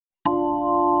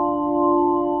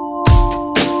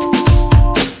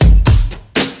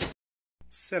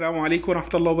السلام عليكم ورحمة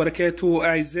الله وبركاته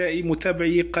أعزائي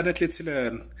متابعي قناة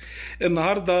الاتسلان.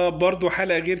 النهاردة برضو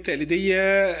حلقة غير تقليدية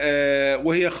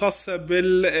وهي خاصة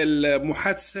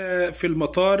بالمحادثة في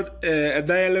المطار.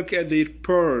 dialogue at the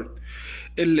airport.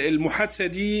 المحادثة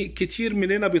دي كتير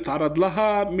مننا بيتعرض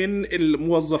لها من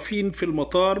الموظفين في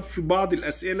المطار في بعض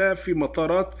الأسئلة في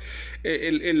مطارات.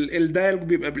 الديالوج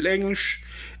بيبقى بالإنجلش،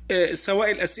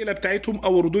 سواء الأسئلة بتاعتهم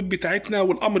أو الردود بتاعتنا،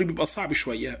 والأمر بيبقى صعب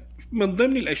شوية. من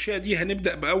ضمن الأشياء دي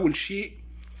هنبدأ بأول شيء.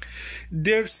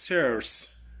 Dear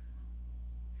sirs,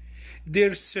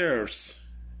 dear sirs,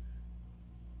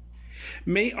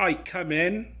 may I come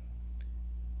in?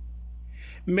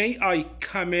 May I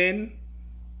come in?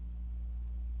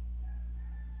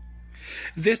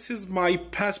 This is my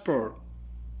passport.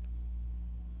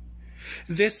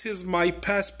 This is my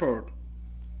passport.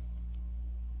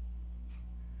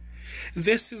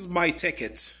 This is my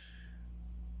ticket.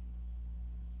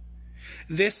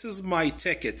 This is my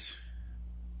ticket.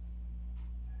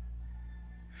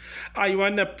 I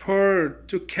want a bird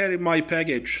to carry my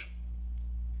baggage.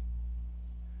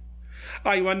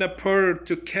 I want a bird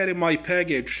to carry my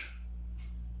baggage.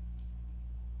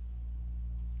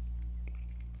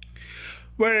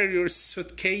 Where are your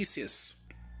suitcases?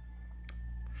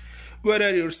 Where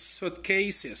are your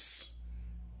suitcases?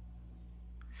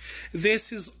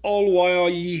 This is all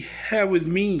I have with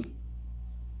me.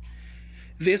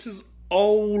 This is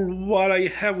all what I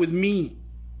have with me.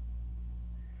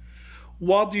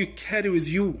 What do you carry with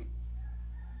you?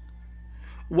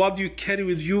 What do you carry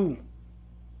with you?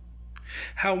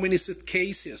 How many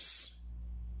suitcases?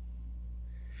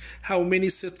 How many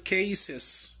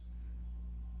suitcases?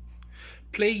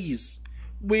 Please,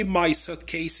 weigh my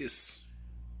suitcases.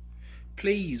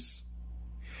 Please,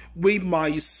 weigh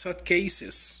my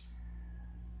suitcases.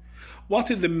 What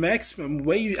is the maximum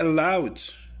weight allowed?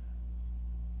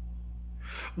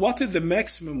 What is the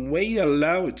maximum weight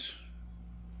allowed?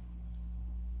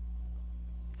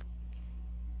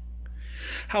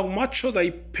 How much should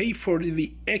I pay for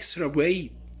the extra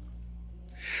weight?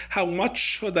 How much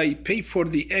should I pay for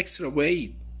the extra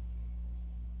weight?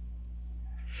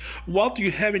 What do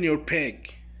you have in your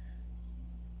bag?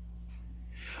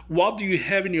 What do you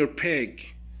have in your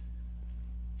bag?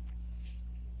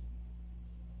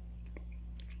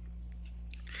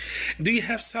 Do you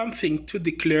have something to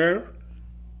declare?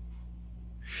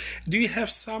 Do you have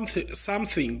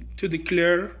something to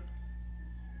declare?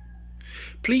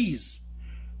 Please,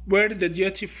 where is the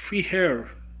duty-free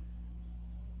hair?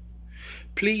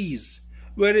 Please,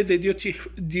 where is the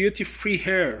duty-free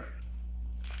hair?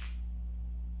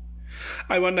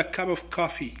 I want a cup of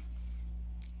coffee.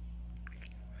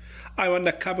 I want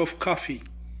a cup of coffee.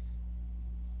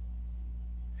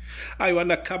 I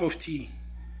want a cup of tea.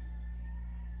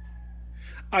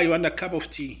 I want a cup of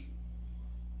tea.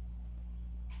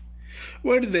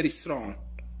 Where is the restaurant?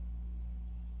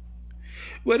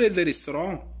 Where is the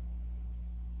restaurant?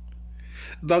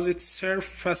 Does it serve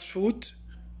fast food?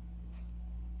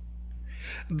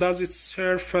 Does it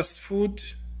serve fast food?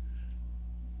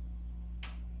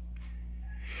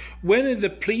 When is the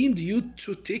plane due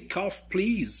to take off,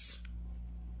 please?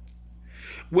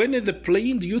 When is the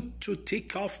plane due to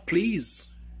take off,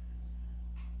 please?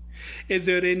 Is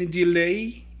there any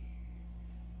delay?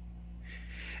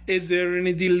 Is there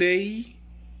any delay?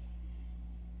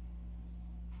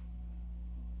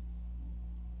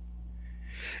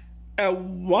 At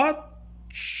what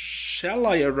shall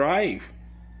I arrive?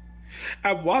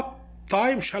 At what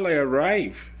time shall I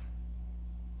arrive?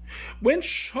 When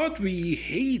should we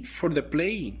head for the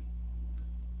plane?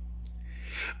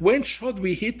 When should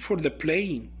we head for the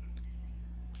plane?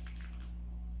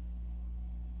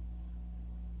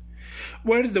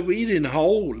 Where's the waiting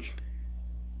hall?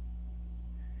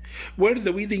 Where's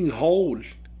the waiting hall?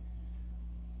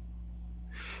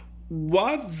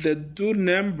 What's the door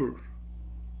number?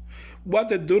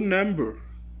 What's the door number?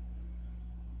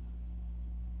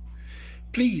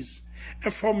 Please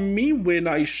inform me when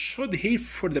I should head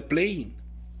for the plane.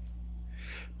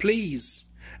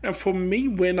 Please inform me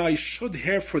when I should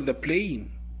head for the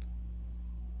plane.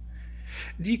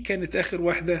 دي كانت آخر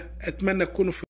واحدة. أتمنى تكونوا